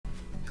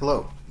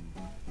Hello.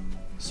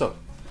 So,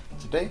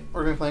 today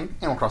we're going to be playing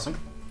Animal Crossing,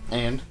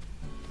 and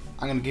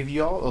I'm going to give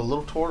you all a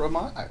little tour of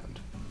my island.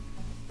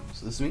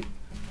 So this is me,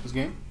 this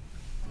game.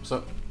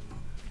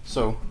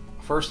 So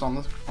first on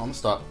the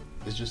stop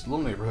is just a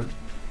little neighborhood.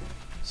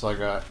 So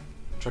I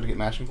try to get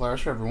matching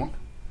flowers for everyone.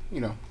 You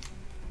know,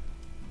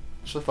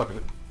 just for the fuck of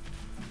it.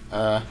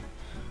 Got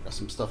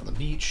some stuff on the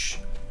beach,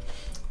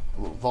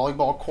 a little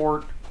volleyball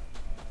court,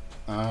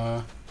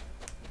 a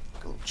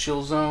little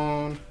chill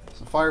zone,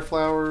 some fire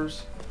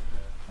flowers,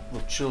 a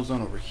little chill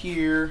zone over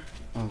here,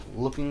 a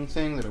looking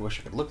thing that I wish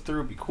I could look through,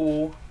 would be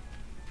cool,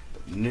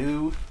 but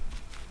new.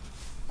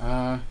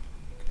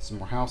 Some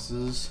more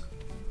houses,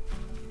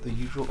 the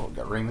usual. Oh,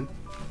 got Raymond,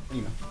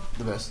 you know,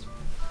 the best.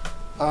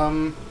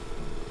 And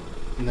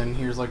then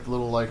here's like the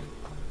little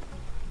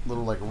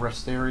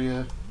rest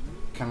area,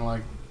 kind of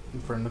like in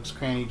front of Nook's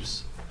Cranny,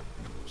 just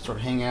sort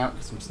of hang out,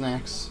 get some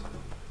snacks.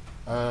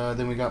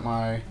 Then we got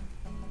my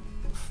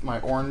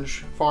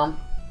orange farm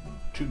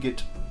to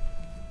get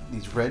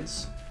these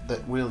reds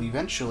that will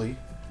eventually,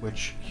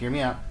 which, hear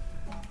me out,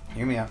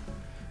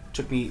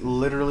 took me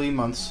literally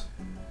months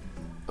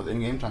of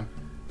in-game time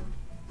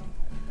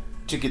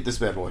to get this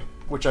bad boy,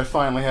 which I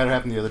finally had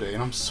happen the other day,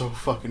 and I'm so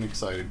fucking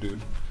excited,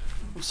 dude.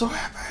 I'm so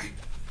happy.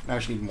 I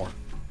actually need more,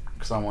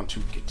 because I want to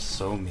get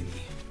so many.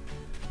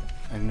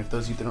 And if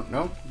those of you that don't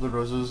know, blue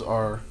roses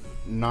are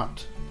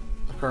not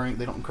occurring,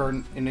 they don't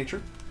occur in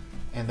nature,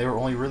 and they were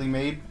only really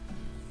made,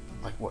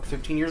 like, what,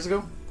 15 years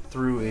ago?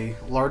 Through a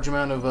large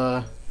amount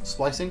of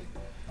splicing,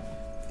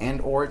 and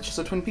or it's just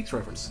a Twin Peaks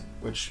reference,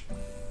 which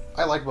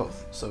I like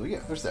both. So yeah,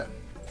 there's that.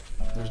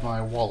 There's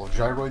my wall of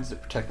gyroids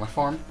that protect my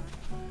farm.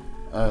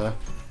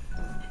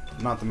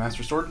 Not the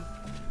Master Sword.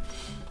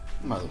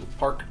 My little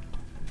park,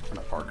 or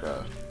not park,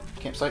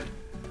 campsite.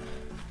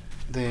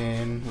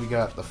 Then we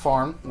got the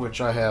farm,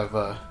 which I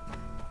have,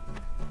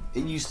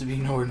 it used to be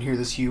nowhere near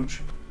this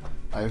huge.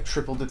 I have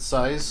tripled its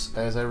size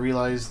as I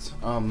realized,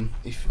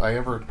 if I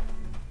ever,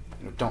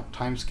 don't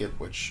time skip,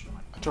 which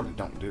I totally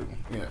don't do,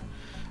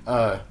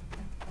 yeah.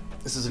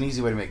 This is an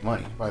easy way to make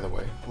money, by the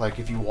way. Like,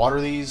 if you water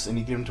these and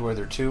you get them to where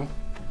they're 2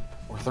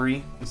 or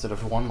 3 instead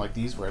of 1 like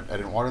these, where I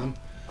didn't water them,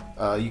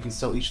 you can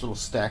sell each little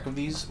stack of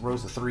these,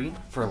 rows of 3,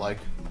 for like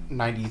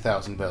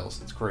 90,000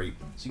 bells. It's great.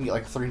 So you can get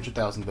like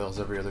 300,000 bells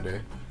every other day,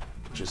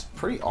 which is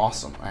pretty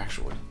awesome,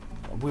 actually.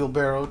 A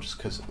wheelbarrow, just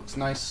because it looks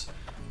nice.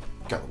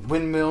 Got a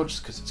windmill,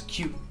 just because it's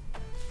cute.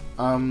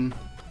 Then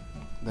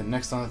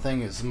next on the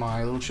thing is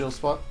my little chill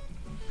spot.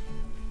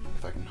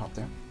 If I can hop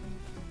down.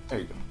 There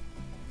you go.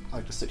 I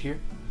like to sit here.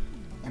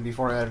 And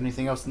before I add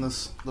anything else in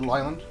this little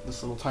island,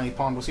 this little tiny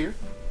pond was here.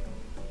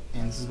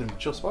 And this has been my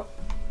chill spot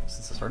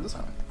since I started this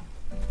island.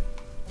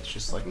 It's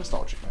just like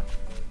nostalgic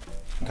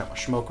now. Got my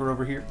smoker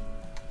over here.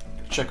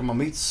 Gotta check on my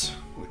meats,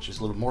 which is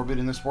a little morbid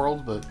in this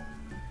world, but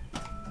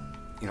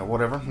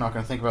whatever. Not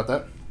gonna think about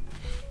that.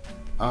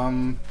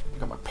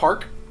 Got my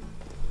park,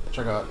 which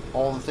I got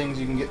all the things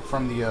you can get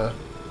from the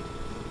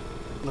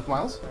Nook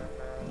Miles.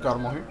 Got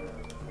them all here.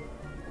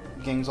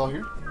 Gang's all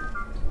here.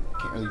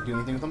 Can't really do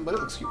anything with them, but it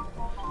looks cute.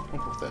 I'm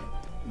cool with that.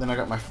 Then I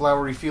got my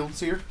flowery fields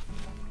here.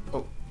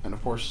 Oh, and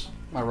of course,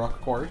 my rock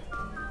quarry.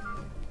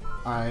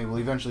 I will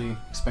eventually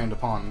expand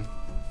upon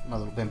my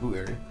little bamboo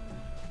area.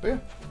 But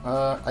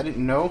yeah, I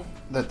didn't know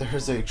that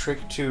there's a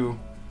trick to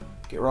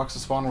get rocks to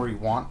spawn where you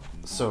want,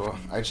 so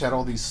I just had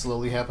all these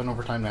slowly happen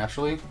over time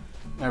naturally,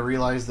 and I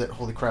realized that,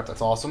 holy crap,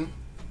 that's awesome.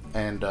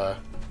 And then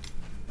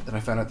I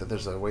found out that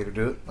there's a way to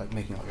do it, like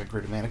making like a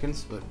grid of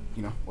mannequins, but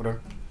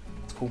whatever.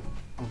 It's cool.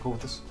 I'm cool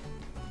with this.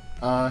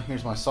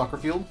 Here's my soccer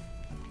field.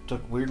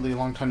 Took weirdly a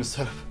long time to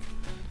set up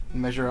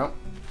and measure out.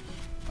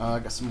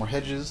 Got some more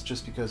hedges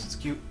just because it's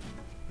cute.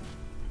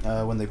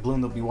 When they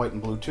bloom, they'll be white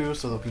and blue too,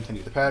 so they'll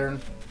continue the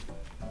pattern.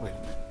 Wait a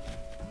minute.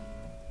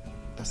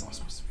 That's not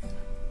supposed to be there.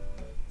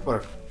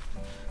 Whatever.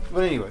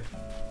 But anyway.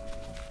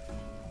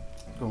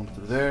 Going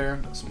through there,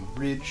 got some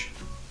ridge.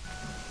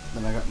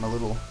 Then I got my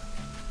little,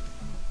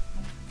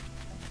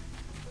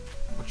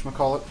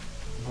 whatchamacallit,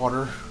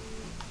 water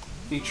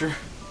feature.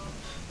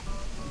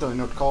 Don't even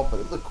know what to call it, but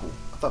it looked cool.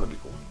 I thought it'd be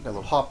cool. Got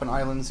little hopping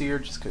islands here,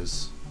 just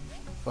because,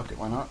 fuck it,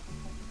 why not?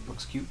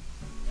 Looks cute.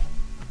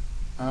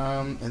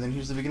 And then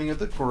here's the beginning of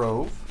the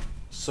grove.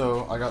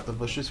 So I got the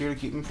bushes here to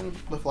keep them from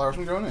the flowers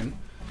from growing in.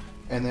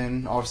 And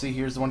then obviously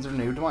here's the ones that are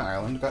native to my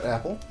island. Got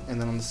apple.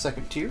 And then on the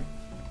second tier,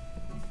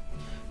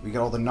 we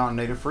got all the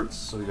non-native fruits.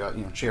 So we got,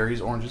 cherries,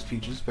 oranges,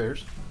 peaches,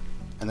 pears.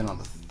 And then on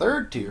the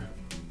third tier,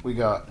 we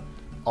got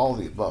all of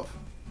the above.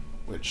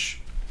 Which,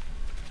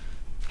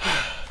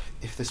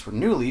 if this were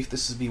new leaf,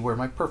 this would be where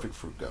my perfect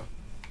fruit go.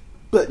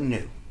 But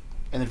new.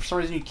 And then for some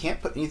reason you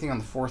can't put anything on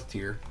the fourth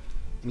tier.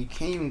 And you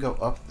can't even go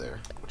up there,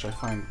 which I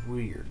find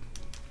weird.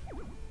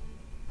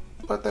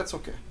 But that's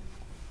okay.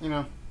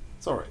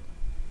 It's alright.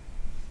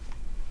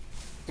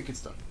 It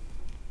gets done.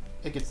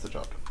 It gets the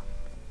job done.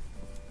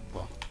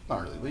 Well,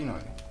 not really, but you know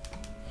what I mean.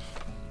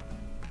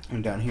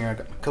 And down here I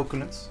got my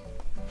coconuts.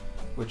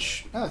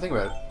 Which, now that I think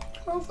about it,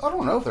 I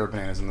don't know if there are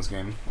bananas in this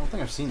game. I don't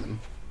think I've seen them.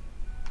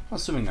 I'm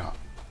assuming not.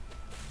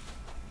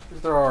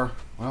 If there are,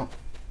 well,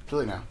 too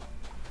late now.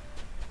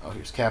 Oh,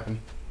 here's Cap'n.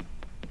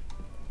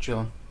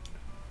 Chilling.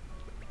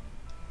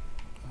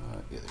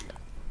 Yeah, there you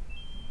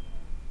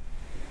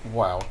go.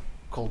 Wow.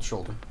 Cold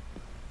shoulder.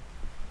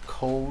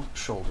 Cold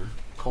shoulder.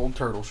 Cold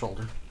turtle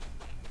shoulder.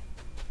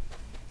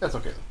 That's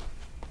okay though.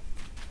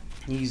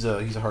 He's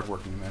a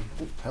hard-working man.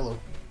 Ooh, hello.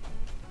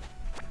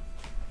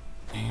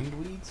 And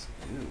weeds?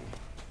 Ew.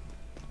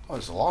 Oh,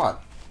 there's a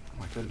lot. Oh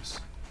my goodness.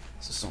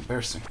 This is so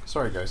embarrassing.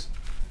 Sorry, guys.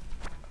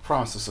 I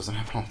promise this doesn't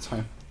happen all the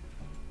time.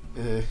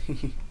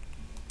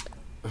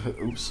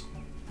 Oops.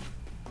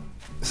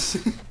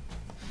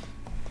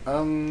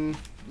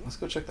 Let's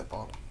go check that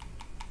bottle.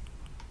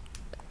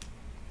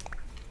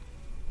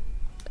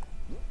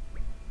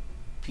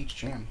 Peach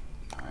jam.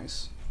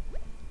 Nice.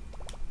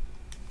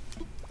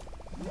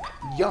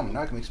 Yum,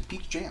 now I can make some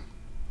peach jam.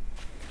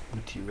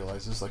 And T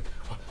realizes, like,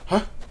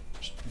 huh?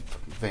 Just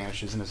fucking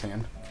vanishes in his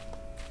hand.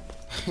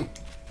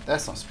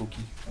 That's not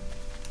spooky.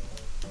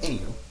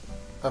 Anywho,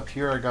 up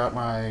here I got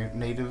my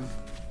native,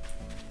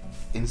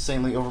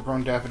 insanely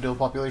overgrown daffodil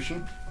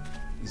population.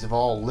 These have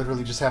all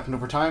literally just happened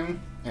over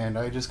time, and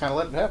I just kind of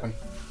let it happen.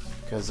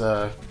 Because,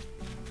 the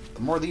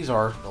more these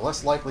are, the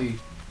less likely,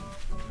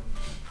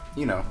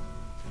 you know,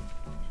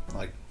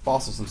 like,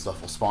 fossils and stuff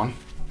will spawn.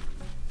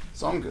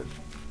 So I'm good.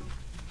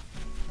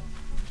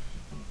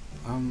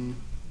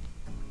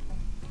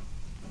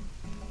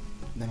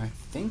 Then I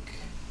think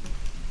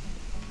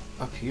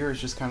up here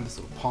is just kind of this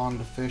little pond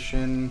to fish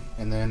in,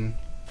 and then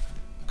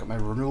I got my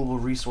renewable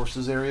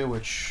resources area,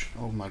 which,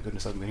 oh my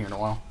goodness, I haven't been here in a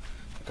while.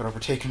 I got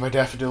overtaken by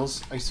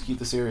daffodils. I used to keep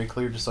this area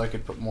clear just so I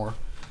could put more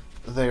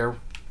there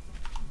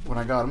when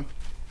I got them.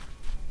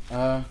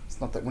 It's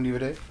not that windy of a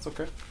day. It's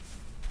okay.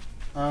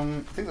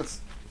 I think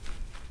that's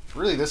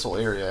really this whole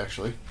area,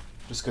 actually.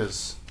 Just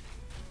because,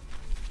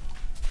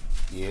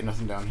 yeah,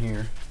 nothing down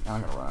here. Now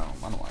I'm gonna run out.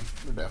 I don't mind.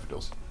 They're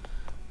daffodils.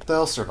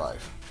 They'll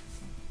survive.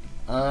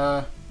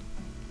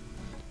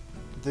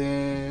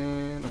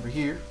 Then over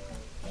here,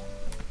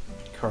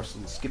 across the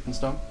little skipping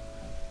stone,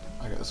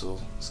 I got this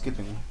little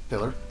skipping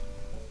pillar.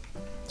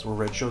 That's where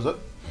red shows up.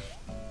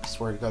 I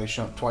swear to God, he's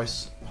shown up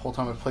twice the whole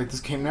time I've played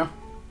this game now.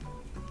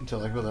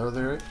 Until I go to the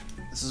other area.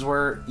 This is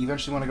where,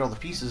 eventually when I get all the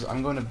pieces,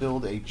 I'm going to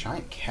build a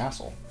giant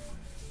castle.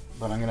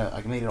 But I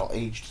made it all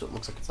aged, so it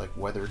looks like it's like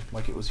weathered,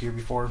 like it was here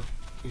before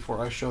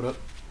I showed up.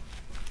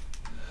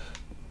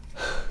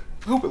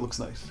 I hope it looks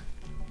nice.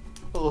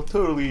 I'll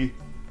totally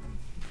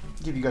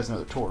give you guys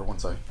another tour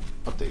once I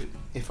update it,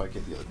 if I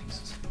get the other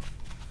pieces.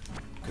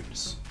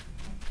 Goodness.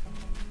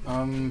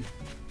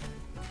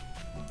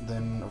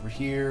 Then over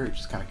here, it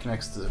just kind of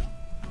connects to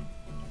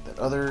that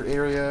other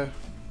area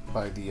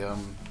by the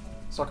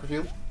soccer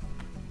field.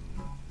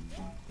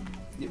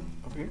 Yep,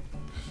 over here.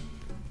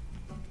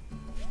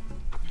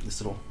 This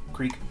little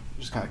creek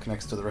just kind of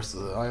connects to the rest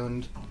of the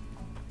island.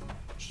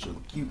 Just really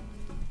cute.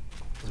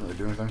 Doesn't really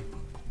do anything.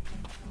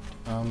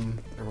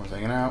 Everyone's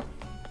hanging out.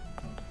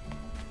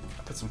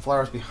 I put some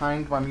flowers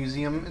behind my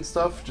museum and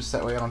stuff, just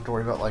that way I don't have to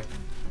worry about like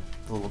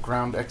the little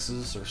ground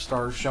X's or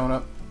stars showing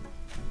up.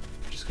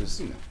 Just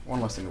because, you know, one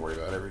less thing to worry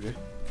about every day.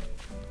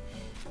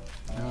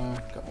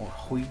 Got more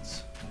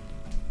weeds.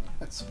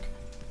 That's okay.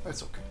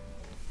 That's okay.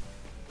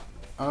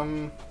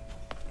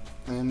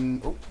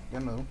 Then, oh,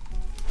 got another one.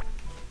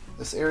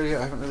 This area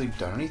I haven't really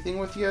done anything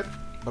with yet,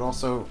 but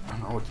also I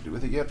don't know what to do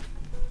with it yet.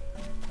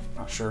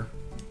 Not sure.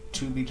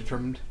 To be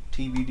determined.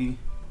 TBD.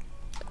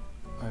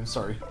 I'm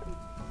sorry.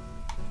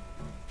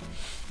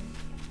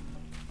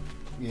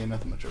 Yeah,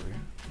 nothing much over here.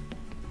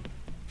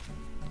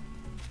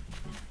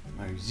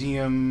 My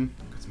museum.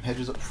 Got some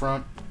hedges up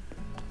front.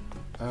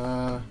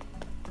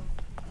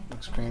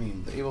 Looks Cranny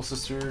and the Able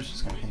Sisters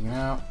just kind of hanging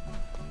out.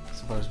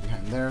 Some flowers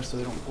behind there so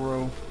they don't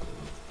grow.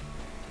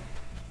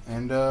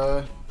 And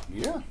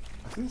yeah,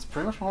 I think that's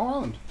pretty much my whole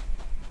island.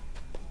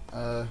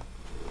 I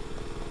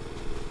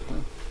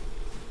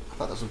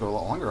thought this would go a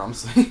lot longer,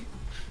 honestly.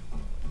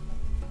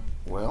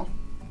 Well,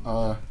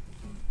 I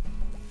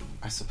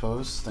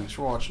suppose. Thanks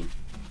for watching.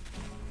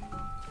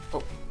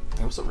 Oh,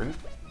 hey, what's up, Raymond?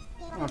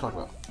 What do you want to talk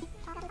about?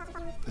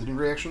 Is new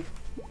reaction?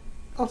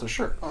 Oh, it's a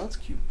shirt. Oh, that's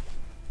cute.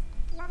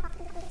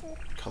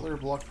 Color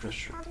block dress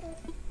shirt.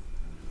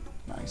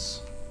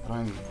 Nice. But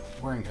I'm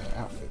wearing an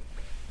outfit,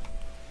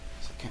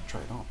 so I can't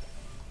try it on.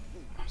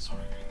 I'm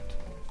sorry, Raymond.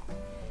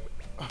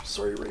 I'm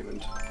sorry,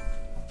 Raymond.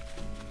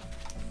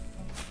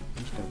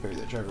 I'm just gonna bury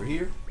that driver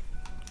here.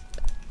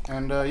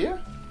 And, yeah.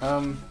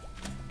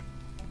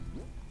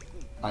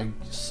 I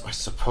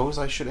suppose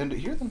I should end it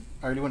here then.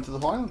 I already went to the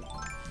whole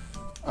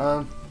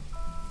island.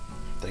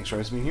 Thanks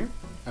for being here.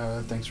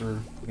 Thanks for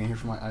being here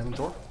for my island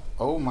tour.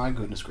 Oh my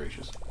goodness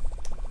gracious.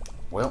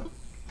 Well,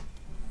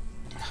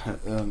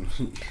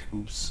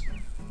 oops,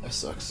 that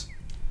sucks.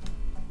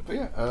 But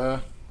yeah,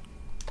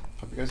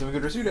 hope you guys have a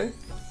good rest of your day.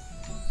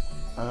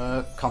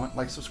 Comment,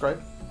 like,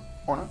 subscribe,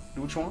 or not.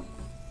 Do what you want.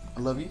 I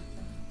love you,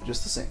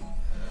 just the same.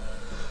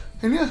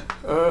 And yeah,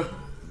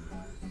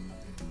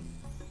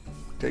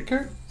 take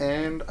care,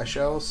 and I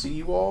shall see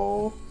you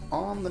all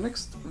on the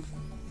next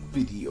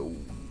video.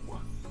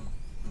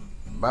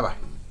 Bye-bye.